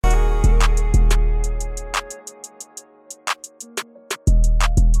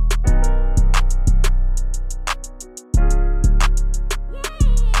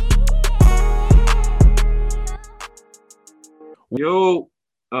Yo,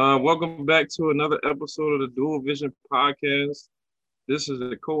 welcome back to another episode of the Dual Vision Podcast. This is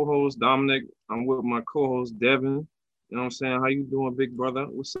the co-host Dominic. I'm with my co-host Devin. You know what I'm saying? How you doing, big brother?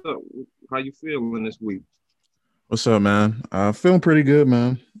 What's up? How you feeling this week? What's up, man? Feeling pretty good,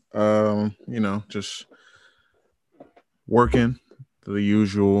 man. Just working the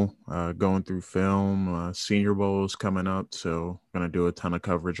usual, going through film, Senior Bowl's coming up, so gonna do a ton of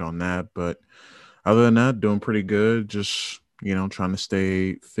coverage on that. But other than that, doing pretty good. Just trying to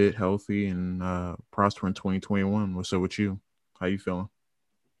stay fit, healthy, and prosper in 2021. What's up with you? How you feeling?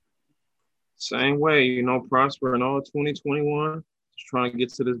 Same way, prospering all 2021. Just trying to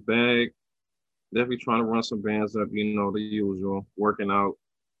get to this bag. Definitely trying to run some bands up, the usual, working out,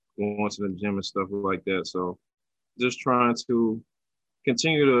 going to the gym and stuff like that. So just trying to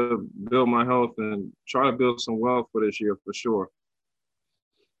continue to build my health and try to build some wealth for this year for sure.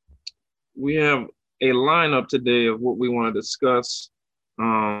 We have a lineup today of what we want to discuss.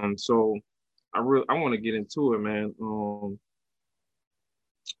 So I want to get into it, man.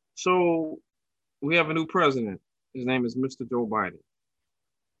 So we have a new president. His name is Mr. Joe Biden.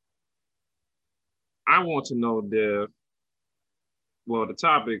 I want to know the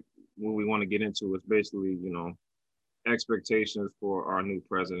topic what we want to get into is basically, expectations for our new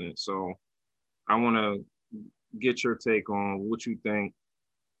president. So I want to get your take on what you think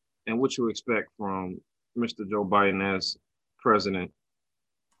and what you expect from Mr. Joe Biden as president.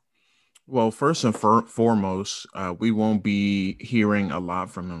 Well, first and foremost, we won't be hearing a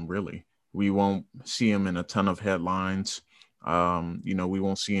lot from him, really. We won't see him in a ton of headlines. We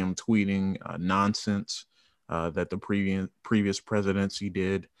won't see him tweeting nonsense that the previous presidency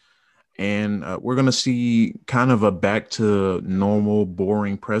did. And we're going to see kind of a back to normal,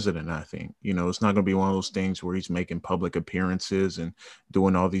 boring president, I think. It's not going to be one of those things where he's making public appearances and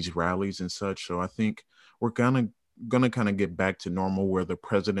doing all these rallies and such. So I think we're going to kind of get back to normal where the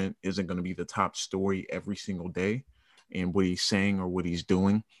president isn't going to be the top story every single day and what he's saying or what he's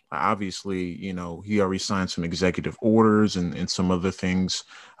doing. Obviously, he already signed some executive orders and some other things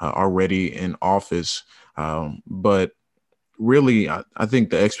already in office. But really, I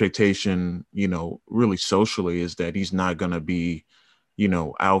think the expectation, really socially is that he's not going to be,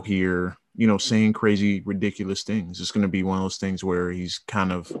 out here, saying crazy, ridiculous things. It's going to be one of those things where he's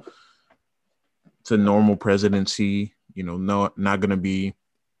kind of, it's a normal presidency, not going to be,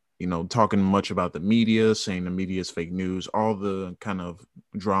 talking much about the media, saying the media is fake news, all the kind of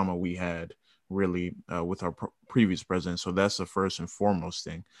drama we had really with our previous president. So that's the first and foremost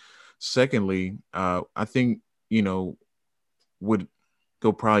thing. Secondly, I think, would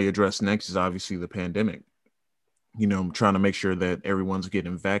they'll probably address next is obviously the pandemic. Trying to make sure that everyone's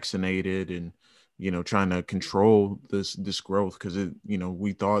getting vaccinated and trying to control this growth because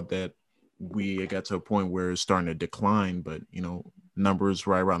we thought that we got to a point where it's starting to decline, but numbers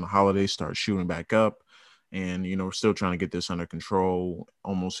right around the holidays start shooting back up, and we're still trying to get this under control.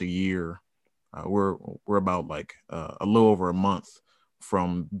 Almost a year, we're about like a little over a month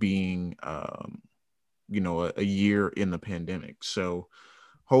from being a year in the pandemic. So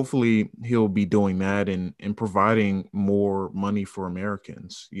hopefully he'll be doing that and providing more money for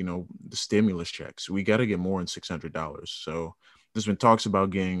Americans, the stimulus checks. We got to get more than $600. So there's been talks about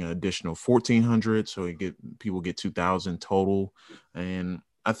getting an additional 1,400. So people get 2,000 total. And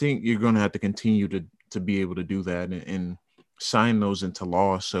I think you're going to have to continue to be able to do that and sign those into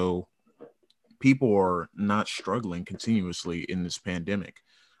law. So people are not struggling continuously in this pandemic.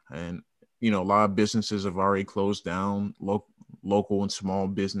 And a lot of businesses have already closed down, local and small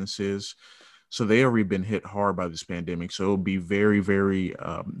businesses. So they already been hit hard by this pandemic. So it'll be very, very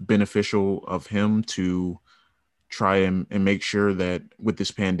beneficial of him to try and make sure that with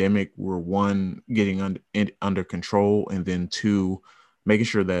this pandemic, we're one, getting under control, and then two, making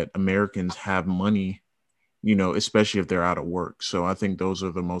sure that Americans have money, especially if they're out of work. So I think those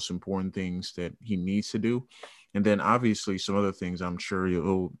are the most important things that he needs to do. And then obviously some other things I'm sure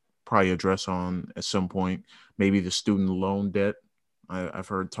he'll probably address on at some point, maybe the student loan debt. I've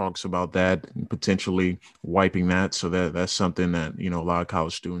heard talks about that and potentially wiping that. So that's something that, a lot of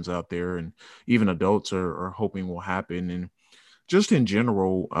college students out there and even adults are hoping will happen. And just in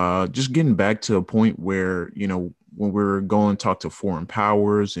general, just getting back to a point where, when we're going to talk to foreign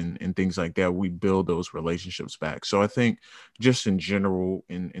powers and things like that, we build those relationships back. So I think just in general,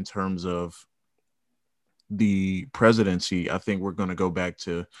 in terms of the presidency, I think we're going to go back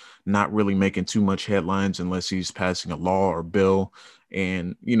to not really making too much headlines unless he's passing a law or bill.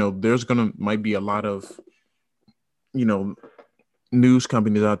 And, there's might be a lot of, you know, news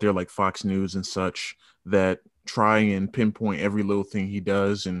companies out there like Fox News and such that try and pinpoint every little thing he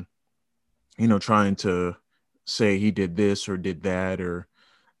does and, trying to say he did this or did that or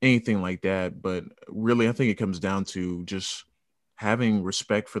anything like that. But really, I think it comes down to just having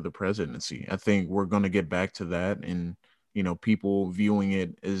respect for the presidency. I think we're going to get back to that, and people viewing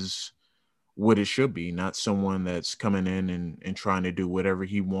it as what it should be, not someone that's coming in and trying to do whatever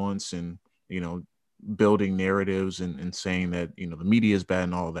he wants and you know building narratives and saying that the media is bad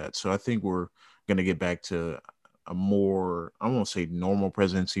and all that. So I think we're going to get back to a more, I won't say normal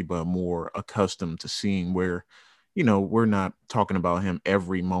presidency, but more accustomed to seeing where we're not talking about him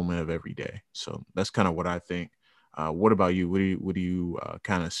every moment of every day. So that's kind of what I think. What about you? What do you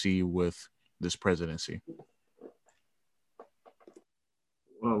kind of see with this presidency?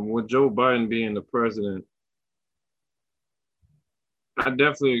 With Joe Biden being the president, I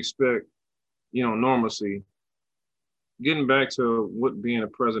definitely expect, normalcy. Getting back to what being a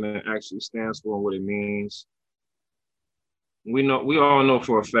president actually stands for and what it means. We all know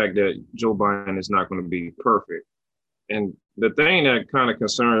for a fact that Joe Biden is not going to be perfect. And the thing that kind of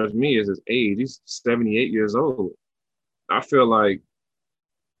concerns me is his age. He's 78 years old. I feel like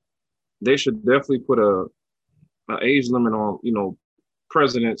they should definitely put a age limit on,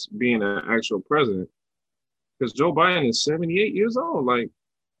 presidents being an actual president. Because Joe Biden is 78 years old. Like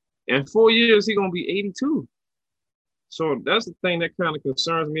in 4 years, he's gonna be 82. So that's the thing that kind of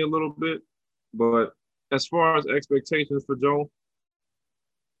concerns me a little bit. But as far as expectations for Joe,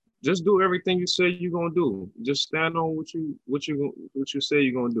 just do everything you say you're gonna do. Just stand on what you say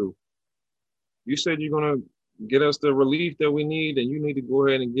you're gonna do. You said you're gonna get us the relief that we need, and you need to go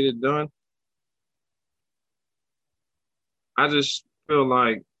ahead and get it done. I just feel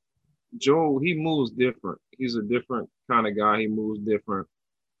like Joe, he moves different. He's a different kind of guy. He moves different.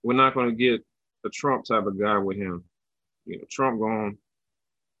 We're not gonna get a Trump type of guy with him. Trump going to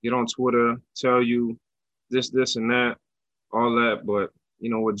get on Twitter, tell you this, and that, all that. But,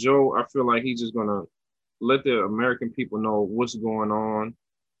 with Joe, I feel like he's just going to let the American people know what's going on,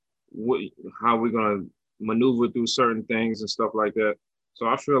 what, how we're going to maneuver through certain things and stuff like that. So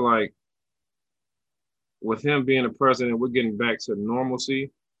I feel like with him being the president, we're getting back to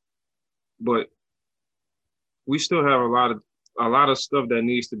normalcy, but we still have a lot of stuff that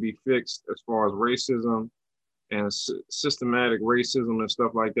needs to be fixed as far as racism and systematic racism and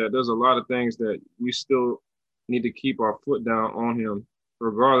stuff like that. There's a lot of things that we still need to keep our foot down on him,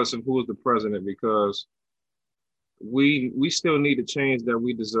 regardless of who's the president, because we still need the change that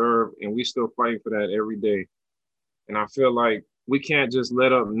we deserve, and we still fighting for that every day. And I feel like we can't just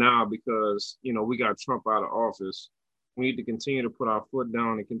let up now because we got Trump out of office. We need to continue to put our foot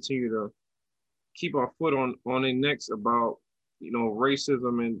down and continue to keep our foot on their necks about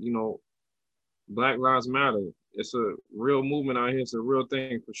racism and Black Lives Matter. It's a real movement out here. It's a real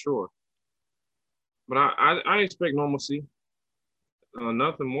thing for sure. But I expect normalcy.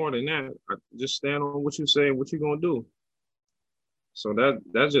 Nothing more than that. Just stand on what you say and what you're gonna do. So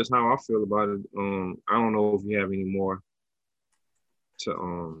that's just how I feel about it. I don't know if you have any more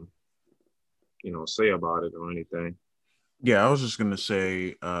to say about it or anything. Yeah, I was just gonna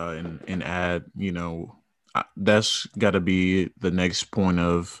say and add, that's got to be the next point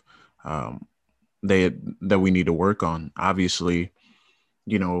of they that we need to work on. Obviously,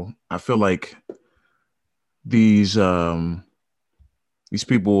 I feel like these these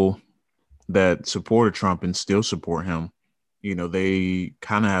people that supported Trump and still support him, they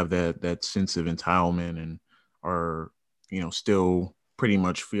kind of have that sense of entitlement and are, still pretty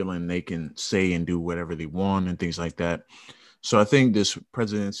much feeling they can say and do whatever they want and things like that. So I think this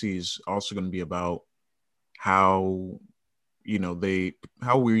presidency is also going to be about how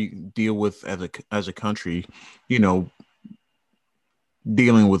how we deal with as a country, you know,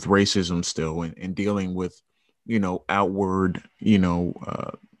 dealing with racism still and dealing with outward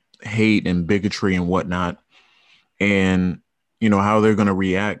hate and bigotry and whatnot, and how they're going to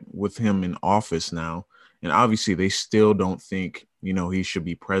react with him in office now. And obviously they still don't think he should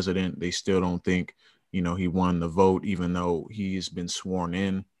be president. They still don't think he won the vote even though he's been sworn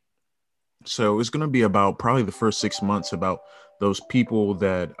in. So it's going to be about probably the first 6 months about those people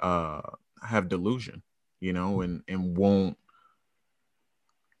that have delusion, and won't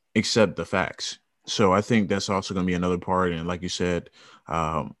accept the facts. So I think that's also going to be another part. And like you said,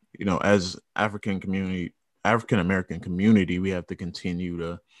 as African American community, we have to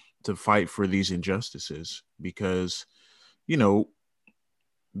continue to fight for these injustices because, you know,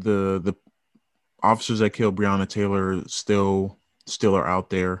 the officers that killed Breonna Taylor still are out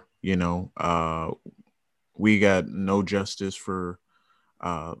there. We got no justice for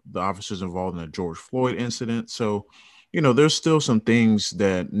the officers involved in the George Floyd incident. So, there's still some things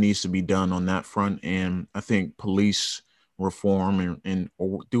that needs to be done on that front. And I think police reform and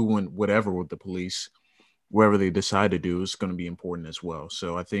or doing whatever with the police, whatever they decide to do is going to be important as well.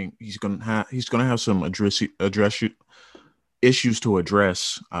 So I think he's going to have some issues to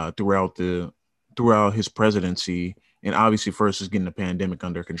address throughout his presidency. And obviously, first is getting the pandemic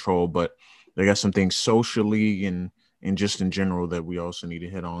under control, but they got some things socially and just in general that we also need to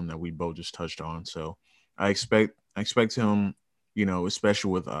hit on that we both just touched on. So I expect him,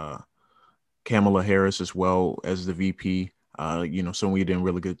 especially with Kamala Harris as well as the VP. Someone we didn't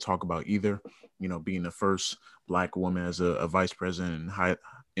really get to talk about either. Being the first Black woman as a vice president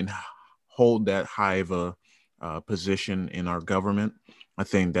and hold that high of a position in our government. I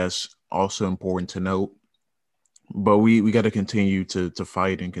think that's also important to note. But we got to continue to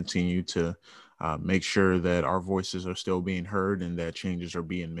fight and continue to make sure that our voices are still being heard and that changes are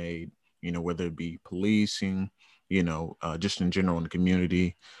being made. Whether it be policing, just in general in the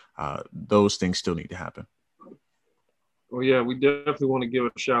community, those things still need to happen. Well, yeah, we definitely want to give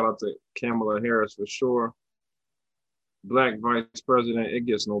a shout out to Kamala Harris for sure. Black vice president, it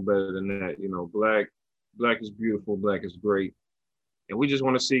gets no better than that. Black is beautiful, black is great. And we just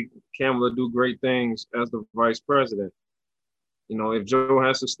want to see Kamala do great things as the vice president. If Joe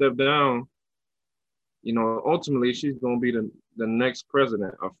has to step down, ultimately she's going to be the next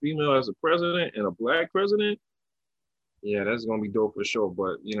president. A female as a president and a black president, yeah, that's going to be dope for sure.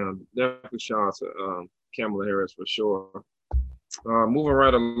 But, definitely shout out to Kamala Harris for sure. Moving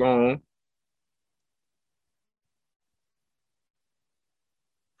right along.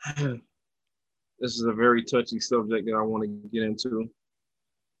 This is a very touchy subject that I want to get into.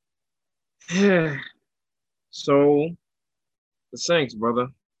 So, the Saints, brother.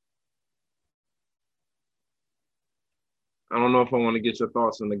 I don't know if I want to get your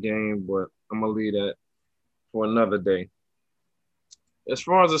thoughts on the game, but I'm going to leave that for another day. As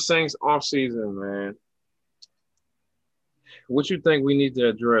far as the Saints offseason, man, what you think we need to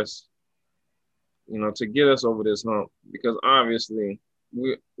address, to get us over this hump? Because obviously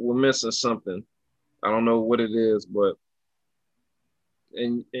we're missing something. I don't know what it is, but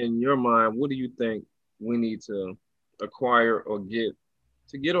in your mind, what do you think we need to acquire or get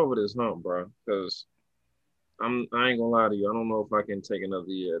to get over this hump, bro? Because I ain't gonna lie to you, I don't know if I can take another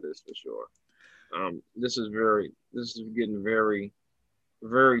year of this for sure. This is getting very,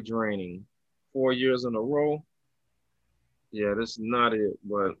 very draining. 4 years in a row. Yeah, that's not it.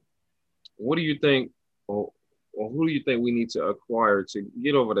 But what do you think, or who do you think we need to acquire to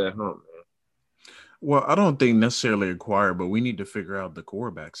get over that hump, man? Well, I don't think necessarily acquire, but we need to figure out the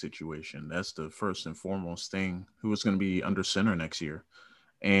quarterback situation. That's the first and foremost thing. Who is going to be under center next year?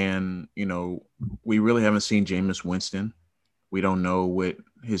 And, we really haven't seen Jameis Winston. We don't know what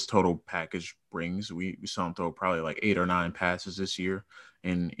his total package brings. We saw him throw probably like 8 or 9 passes this year,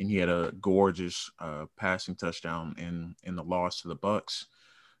 and he had a gorgeous passing touchdown in the loss to the Bucks.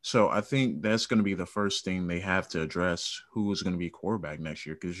 So I think that's going to be the first thing they have to address: who is going to be quarterback next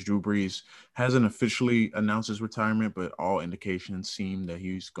year, because Drew Brees hasn't officially announced his retirement, but all indications seem that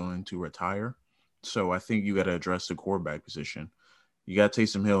he's going to retire. So I think you got to address the quarterback position. You got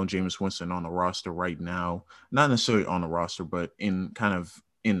Taysom Hill and Jameis Winston on the roster right now. Not necessarily on the roster, but in kind of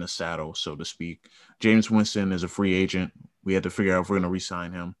in the saddle, so to speak. Jameis Winston is a free agent. We had to figure out if we're going to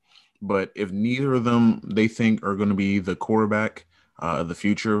re-sign him. But if neither of them they think are going to be the quarterback of the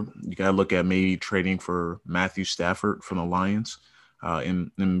future, you got to look at maybe trading for Matthew Stafford from the Lions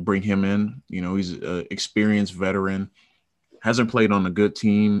and bring him in. He's an experienced veteran, hasn't played on a good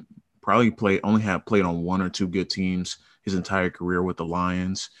team, only have played on 1 or 2 good teams his entire career with the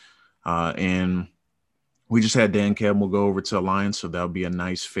Lions. And we just had Dan Campbell go over to the Lions, so that would be a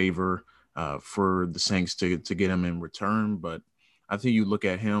nice favor for the Saints to get him in return. But I think you look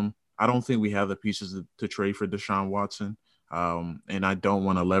at him, I don't think we have the pieces to trade for Deshaun Watson. And I don't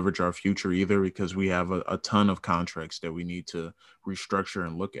want to leverage our future either, because we have a ton of contracts that we need to restructure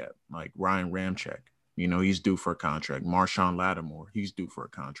and look at, like Ryan Ramczyk. He's due for a contract. Marshawn Lattimore, he's due for a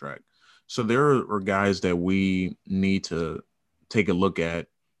contract. So there are guys that we need to take a look at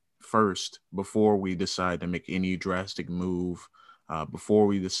first before we decide to make any drastic move, before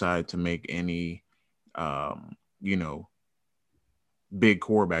we decide to make any, you know, big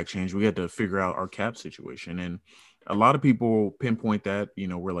quarterback change. We had to figure out our cap situation. And a lot of people pinpoint that,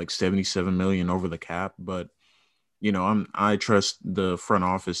 we're like 77 million over the cap, but I trust the front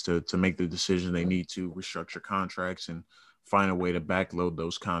office to make the decision they need to restructure contracts and find a way to backload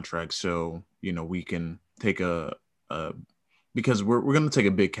those contracts. So, we can take because we're going to take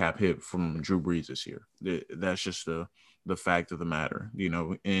a big cap hit from Drew Brees this year. That's just the fact of the matter,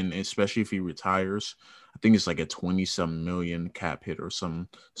 and especially if he retires, I think it's like a 20-some million cap hit or some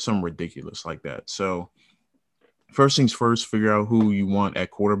ridiculous like that. So first things first, figure out who you want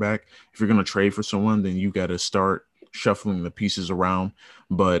at quarterback. If you're going to trade for someone, then you got to start shuffling the pieces around.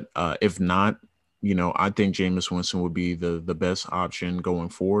 But if not, I think Jameis Winston would be the best option going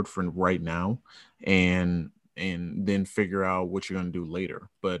forward for right now, and then figure out what you're going to do later.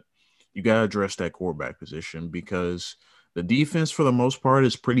 But you got to address that quarterback position because the defense for the most part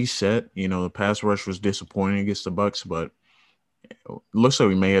is pretty set. The pass rush was disappointing against the Bucks, but it looks like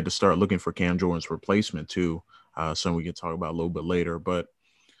we may have to start looking for Cam Jordan's replacement too. Something we can talk about a little bit later. But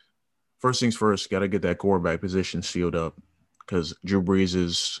first things first, got to get that quarterback position sealed up because Drew Brees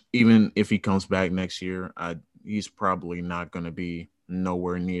is, even if he comes back next year, he's probably not going to be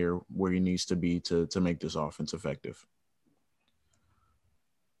nowhere near where he needs to be to make this offense effective.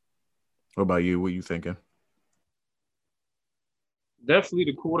 What about you? What are you thinking? Definitely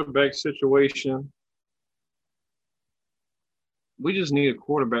the quarterback situation. We just need a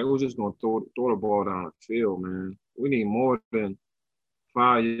quarterback who's just gonna throw the ball down the field, man. We need more than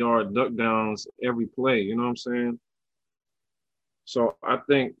 5 yard duck downs every play. You know what I'm saying? So I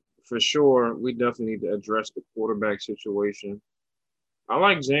think for sure we definitely need to address the quarterback situation. I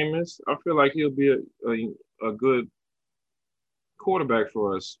like Jameis. I feel like he'll be a good quarterback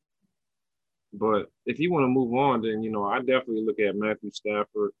for us. But if you want to move on, then I definitely look at Matthew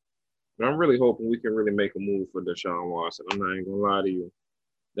Stafford. But I'm really hoping we can really make a move for Deshaun Watson. I'm not even gonna lie to you.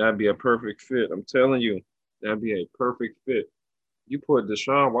 That'd be a perfect fit. I'm telling you, that'd be a perfect fit. You put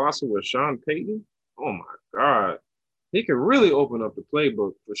Deshaun Watson with Sean Payton. Oh my God. He can really open up the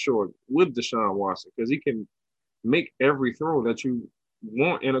playbook for sure with Deshaun Watson because he can make every throw that you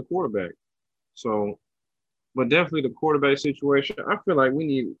want in a quarterback. So, but definitely the quarterback situation. I feel like we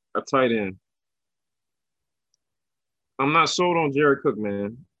need a tight end. I'm not sold on Jared Cook,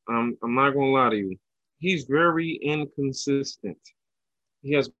 man. I'm not gonna lie to you. He's very inconsistent.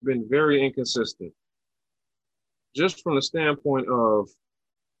 He has been very inconsistent. Just from the standpoint of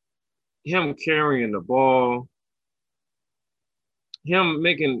him carrying the ball, him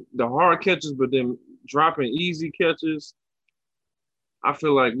making the hard catches, but then dropping easy catches. I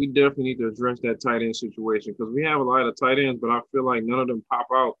feel like we definitely need to address that tight end situation because we have a lot of tight ends, but I feel like none of them pop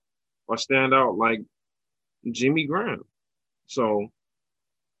out or stand out like Jimmy Graham. So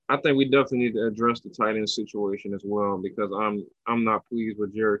I think we definitely need to address the tight end situation as well because I'm not pleased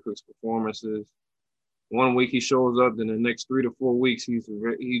with Jared Cook's performances. One week he shows up, then the next 3 to 4 weeks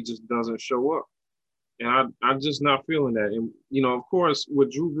he just doesn't show up, and I'm just not feeling that. And of course,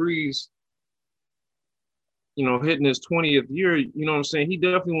 with Drew Brees, hitting his 20th year, you know what I'm saying? He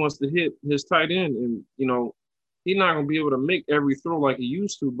definitely wants to hit his tight end, and he's not gonna be able to make every throw like he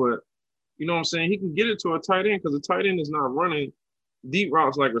used to, but you know what I'm saying? He can get it to a tight end because the tight end is not running deep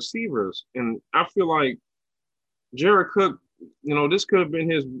routes like receivers. And I feel like Jared Cook, this could have been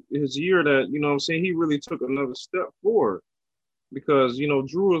his year that, what I'm saying, he really took another step forward because,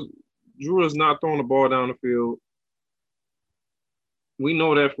 Drew is not throwing the ball down the field. We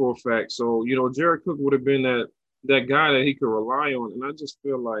know that for a fact. So, Jared Cook would have been that guy that he could rely on. And I just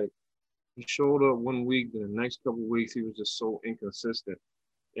feel like he showed up one week, then the next couple of weeks he was just so inconsistent.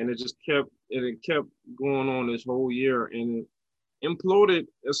 And it kept going on this whole year, and it imploded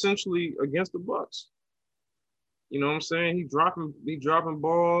essentially against the Bucks. You know what I'm saying? He dropping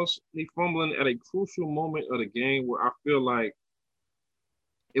balls, he fumbling at a crucial moment of the game where I feel like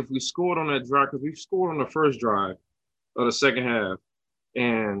if we scored on that drive, because we scored on the first drive of the second half,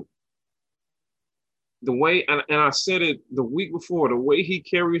 and the way and I said it the week before, the way he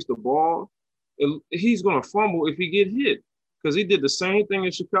carries the ball, he's gonna fumble if he get hit. Because he did the same thing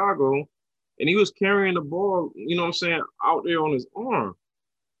in Chicago, and he was carrying the ball, out there on his arm.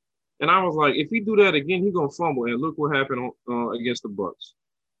 And I was like, if he do that again, he's gonna fumble. And look what happened against the Bucks.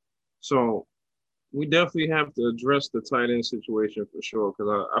 So we definitely have to address the tight end situation for sure,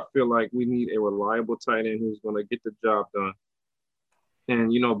 because I feel like we need a reliable tight end who's gonna get the job done.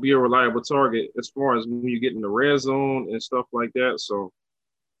 And be a reliable target as far as when you get in the red zone and stuff like that. So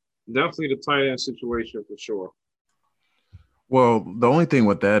definitely the tight end situation for sure. Well, the only thing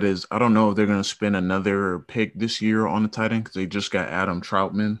with that is I don't know if they're going to spend another pick this year on the tight end because they just got Adam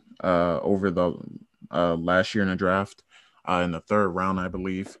Troutman over the last year in the draft in the third round, I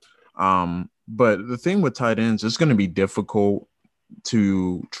believe. But the thing with tight ends, it's going to be difficult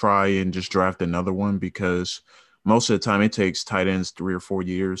to try and just draft another one because most of the time it takes tight ends 3 or 4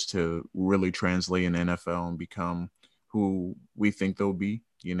 years to really translate in the NFL and become who we think they'll be,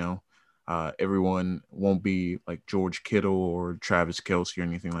 everyone won't be like George Kittle or Travis Kelce or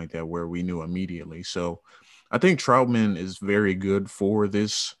anything like that where we knew immediately. So I think Troutman is very good for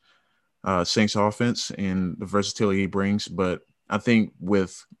this Saints offense and the versatility he brings. But I think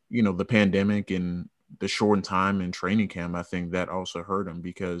with, the pandemic and the shortened time in training camp, I think that also hurt him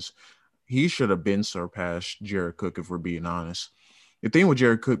because he should have been surpassed Jared Cook, if we're being honest. The thing with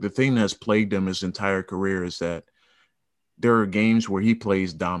Jared Cook, the thing that's plagued him his entire career is that there are games where he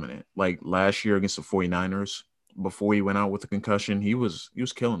plays dominant. Like last year against the 49ers, before he went out with a concussion, he was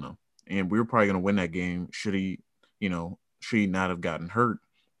killing them. And we were probably going to win that game should he not have gotten hurt.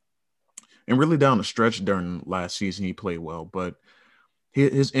 And really down the stretch during last season, he played well. But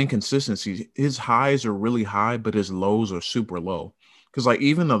his inconsistencies, his highs are really high, but his lows are super low. Because like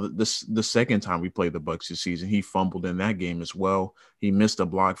even though the second time we played the Bucs this season, he fumbled in that game as well. He missed a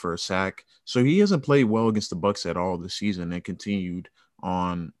block for a sack, so he hasn't played well against the Bucs at all this season. And continued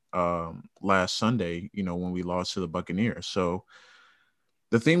on last Sunday, when we lost to the Buccaneers. So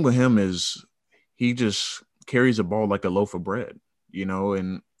the thing with him is he just carries the ball like a loaf of bread,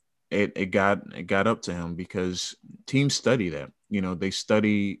 and it got up to him because teams study that. They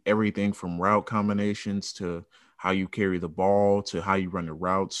study everything from route combinations to how you carry the ball to how you run the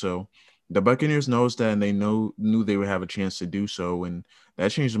route. So the Buccaneers knows that, and they knew they would have a chance to do so, and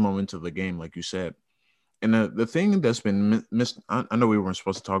that changed the momentum of the game, like you said. And the thing that's been missed, I know we weren't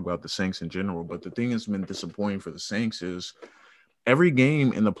supposed to talk about the Saints in general, but the thing that's been disappointing for the Saints is every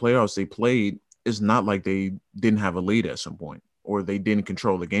game in the playoffs they played is not like they didn't have a lead at some point or they didn't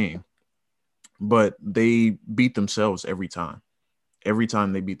control the game, but they beat themselves every time. Every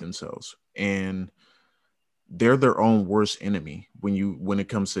time they beat themselves, and they're their own worst enemy when it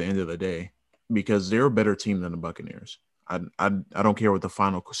comes to the end of the day, because they're a better team than the Buccaneers. I don't care what the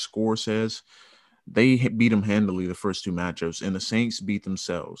final score says. They beat them handily the first two matchups, and the Saints beat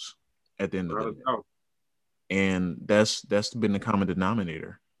themselves at the end of the Without a day. doubt. And that's been the common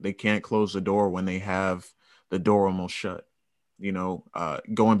denominator. They can't close the door when they have the door almost shut.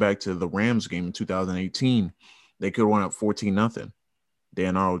 Going back to the Rams game in 2018, they could have won up 14-0.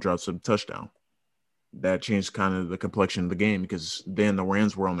 Dan Arnold drops a touchdown. That changed kind of the complexion of the game because then the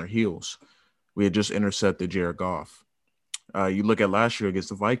Rams were on their heels. We had just intercepted Jared Goff. You look at last year against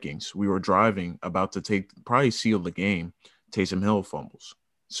the Vikings. We were driving, about to probably seal the game. Taysom Hill fumbles.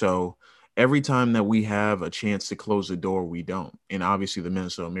 So every time that we have a chance to close the door, we don't. And obviously the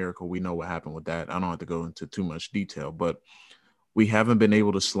Minnesota Miracle, we know what happened with that. I don't have to go into too much detail, but we haven't been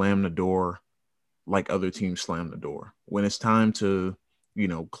able to slam the door like other teams slam the door. When it's time to,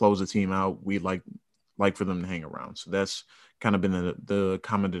 close the team out, we like for them to hang around. So that's kind of been the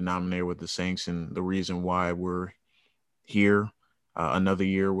common denominator with the Saints and the reason why we're here another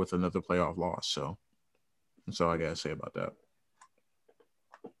year with another playoff loss. So that's all I got to say about that.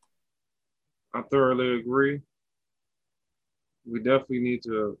 I thoroughly agree. We definitely need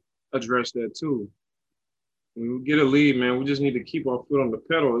to address that too. When we get a lead, man, we just need to keep our foot on the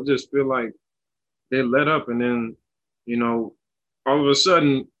pedal. It just feel like they let up, and then, you know, all of a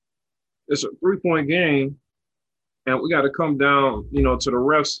sudden it's a 3-point game, and we got to come down, to the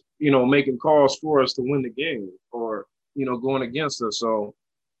refs, making calls for us to win the game or, going against us. So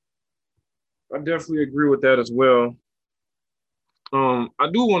I definitely agree with that as well. I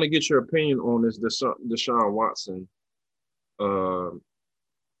do want to get your opinion on this Deshaun Watson uh,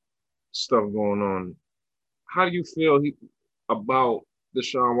 stuff going on. How do you feel about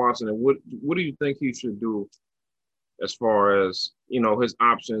Deshaun Watson, and what do you think he should do as far as his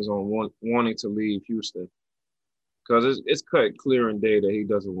options on wanting to leave Houston? Because it's cut clear and day that he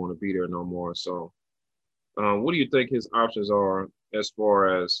doesn't want to be there no more. So, what do you think his options are as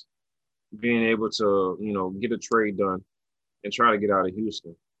far as being able to get a trade done and try to get out of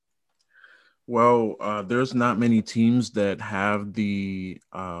Houston? Well, there's not many teams that have the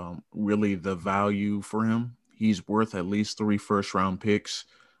really the value for him. He's worth at least 3 first-round picks,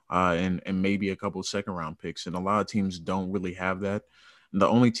 and maybe a couple of second-round picks, and a lot of teams don't really have that. And the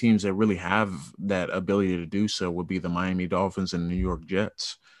only teams that really have that ability to do so would be the Miami Dolphins and the New York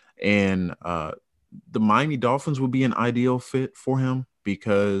Jets. And the Miami Dolphins would be an ideal fit for him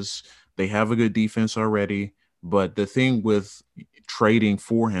because they have a good defense already. But the thing with trading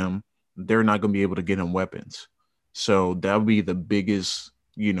for him, they're not going to be able to get him weapons. So that would be the biggest,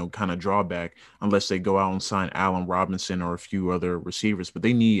 kind of drawback unless they go out and sign Allen Robinson or a few other receivers. But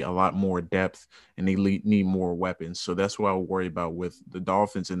they need a lot more depth and they need more weapons. So that's what I worry about with the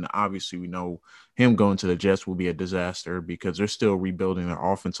Dolphins. And obviously, we know him going to the Jets will be a disaster because they're still rebuilding their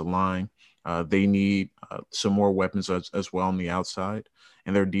offensive line. They need some more weapons as well on the outside,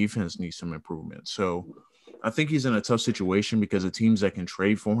 and their defense needs some improvement. So I think he's in a tough situation because the teams that can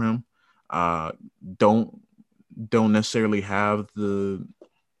trade for him uh, don't necessarily have the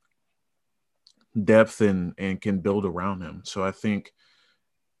depth and can build around him. So I think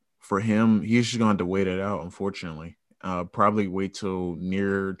for him, he's just going to wait it out, unfortunately. probably wait till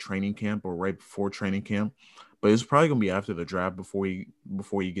near training camp or right before training camp. But it's probably gonna be after the draft before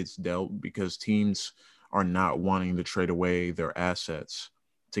he gets dealt, because teams are not wanting to trade away their assets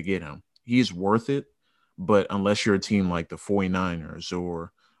to get him. He's worth it, but unless you're a team like the 49ers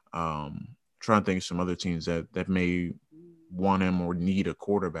or trying to think of some other teams that may want him or need a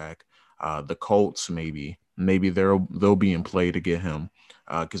quarterback, the Colts maybe they'll be in play to get him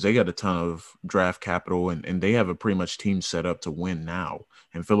because they got a ton of draft capital and they have a pretty much team set up to win now.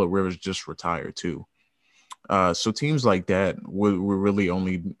 And Phillip Rivers just retired too. So teams like that were really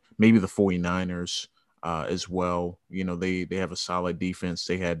only maybe the 49ers as well. You know, they have a solid defense.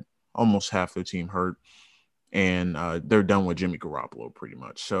 They had almost half their team hurt, and they're done with Jimmy Garoppolo pretty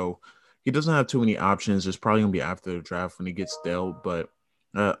much. So he doesn't have too many options. It's probably going to be after the draft when he gets dealt. But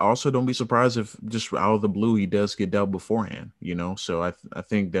also don't be surprised if just out of the blue he does get dealt beforehand, you know. So I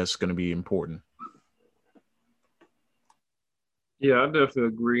think that's going to be important. Yeah, I definitely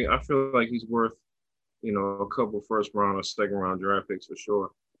agree. I feel like he's worth, a couple first round or second round draft picks for sure.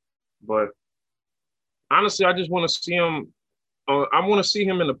 But honestly, I just want to see him. I want to see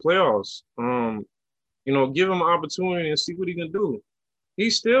him in the playoffs. Give him an opportunity and see what he can do. He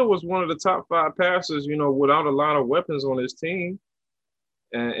still was one of the top 5 passers, without a lot of weapons on his team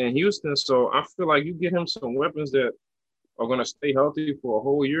and Houston. So I feel like you get him some weapons that are going to stay healthy for a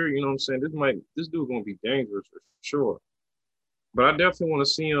whole year. You know what I'm saying? This dude's going to be dangerous for sure. But I definitely want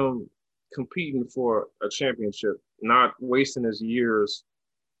to see him competing for a championship, not wasting his years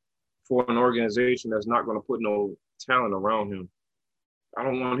for an organization that's not going to put no talent around him. I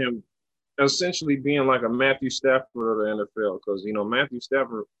don't want him essentially being like a Matthew Stafford of the NFL because, Matthew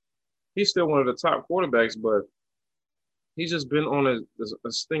Stafford, he's still one of the top quarterbacks, but he's just been on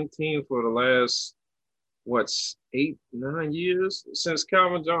a stink team for the last, 8, 9 years since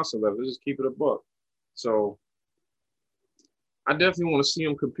Calvin Johnson left. Let's just keep it a buck. So I definitely want to see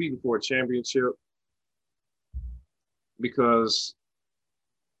him competing for a championship because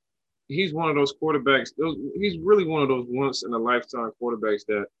he's one of those quarterbacks. He's really one of those once in a lifetime quarterbacks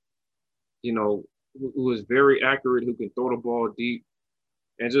that, who is very accurate, who can throw the ball deep,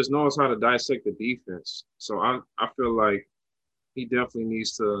 and just knows how to dissect the defense. So I feel like he definitely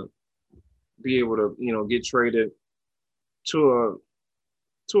needs to be able to, get traded to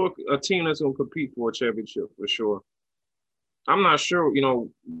a team that's going to compete for a championship for sure. I'm not sure,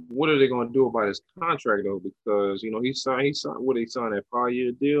 what are they going to do about his contract though? Because he signed that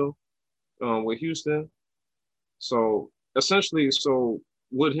 5-year deal with Houston. So essentially,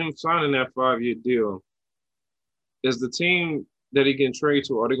 with him signing that 5-year deal, is the team that he can trade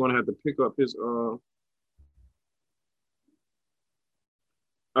to? Are they going to have to pick up his?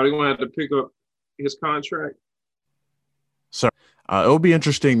 Are they going to have to pick up his contract? So it'll be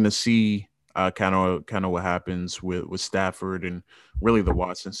interesting to see kind of what happens with Stafford and really the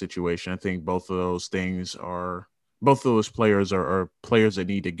Watson situation. I think both of those players are players that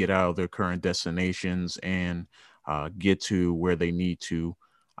need to get out of their current destinations and get to where they need to.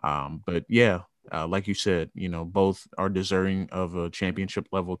 But yeah, like you said, both are deserving of a championship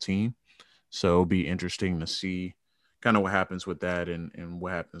level team. So it'll be interesting to see kind of what happens with that and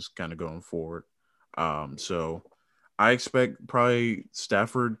what happens kind of going forward. So I expect probably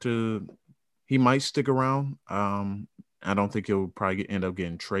Stafford he might stick around. I don't think he'll probably end up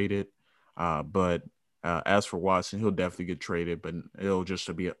getting traded. But as for Watson, he'll definitely get traded, but it'll just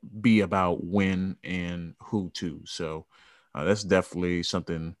be about when and who to. So that's definitely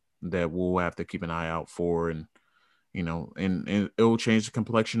something that we'll have to keep an eye out for. And, and it will change the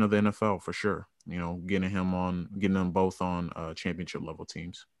complexion of the NFL for sure. Getting them both on championship level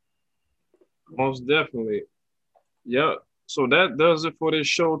teams. Most definitely. Yeah. So that does it for this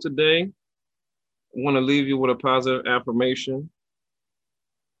show today. I want to leave you with a positive affirmation.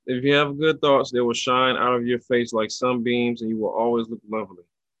 If you have good thoughts, they will shine out of your face like sunbeams and you will always look lovely.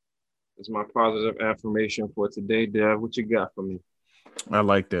 It's my positive affirmation for today, Dev. What you got for me? I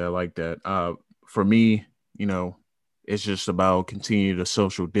like that. For me, it's just about continue to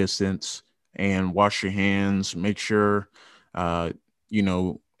social distance and wash your hands. Make sure,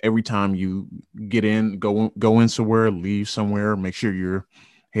 every time you go in somewhere, leave somewhere, make sure you're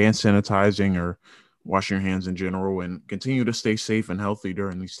hand sanitizing or washing your hands in general, and continue to stay safe and healthy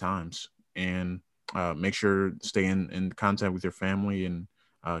during these times. And make sure stay in contact with your family and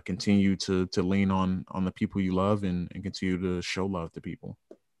continue to lean on the people you love and continue to show love to people.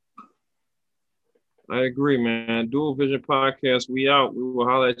 I agree, man. Dual Vision Podcast, we out. We will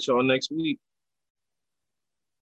holler at y'all next week.